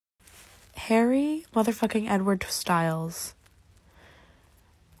Harry motherfucking Edward Styles,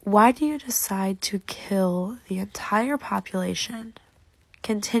 why do you decide to kill the entire population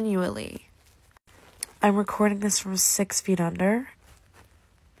continually? I'm recording this from 6 feet under,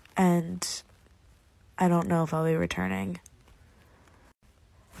 and I don't know if I'll be returning.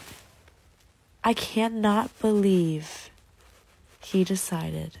 I cannot believe he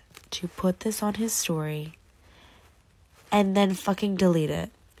decided to put this on his story and then fucking delete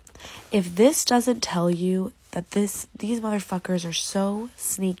it. If this doesn't tell you that these motherfuckers are so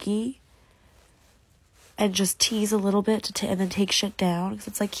sneaky and just tease a little bit and then take shit down, because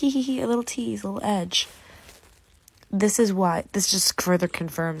it's like, a little tease, a little edge. This is why, this just further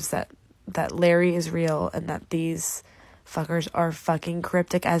confirms that Larry is real and that these fuckers are fucking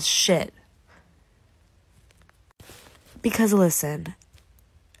cryptic as shit. Because listen,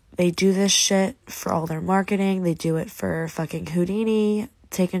 they do this shit for all their marketing. They do it for fucking Houdini,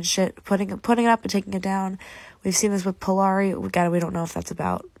 taking shit, putting it up and taking it down. We've seen this with Polari. We don't know if that's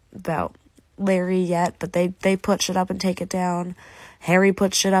about Larry yet, but they put shit up and take it down. Harry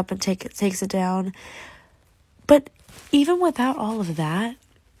puts shit up and takes it down. But even without all of that,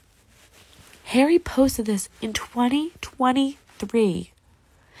 Harry posted this in 2023.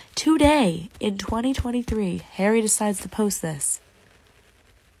 Today, in 2023, Harry decides to post this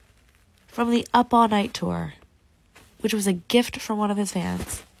from the Up All Night tour, which was a gift from one of his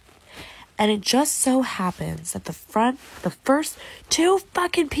fans. And it just so happens that the first two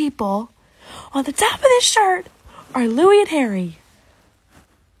fucking people on the top of this shirt are Louis and Harry.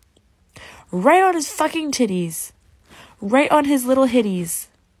 Right on his fucking titties. Right on his little hitties.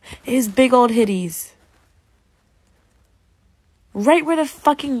 His big old hitties. Right where the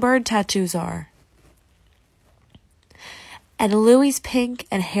fucking bird tattoos are. And Louis' pink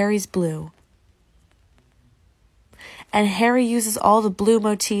and Harry's blue. And Harry uses all the blue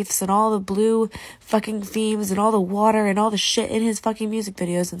motifs and all the blue fucking themes and all the water and all the shit in his fucking music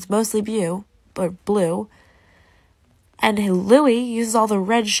videos. It's mostly blue. And Louis uses all the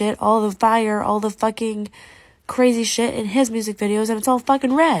red shit, all the fire, all the fucking crazy shit in his music videos, and it's all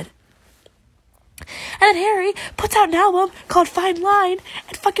fucking red. And then Harry puts out an album called Fine Line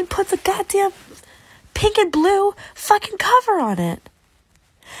and fucking puts a goddamn pink and blue fucking cover on it.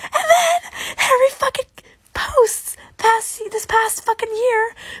 And then Harry fucking posts this past fucking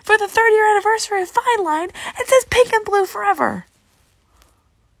year for the 30-year anniversary of Fine Line and says pink and blue forever.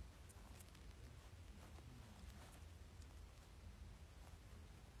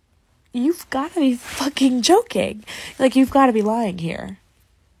 You've got to be fucking joking. Like, you've got to be lying here.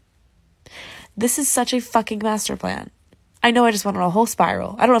 This is such a fucking master plan. I know I just went on a whole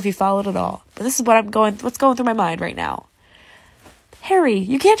spiral. I don't know if you followed at all, but this is what's going through my mind right now. Harry,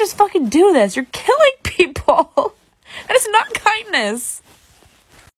 you can't just fucking do this. You're killing people. That is not kindness.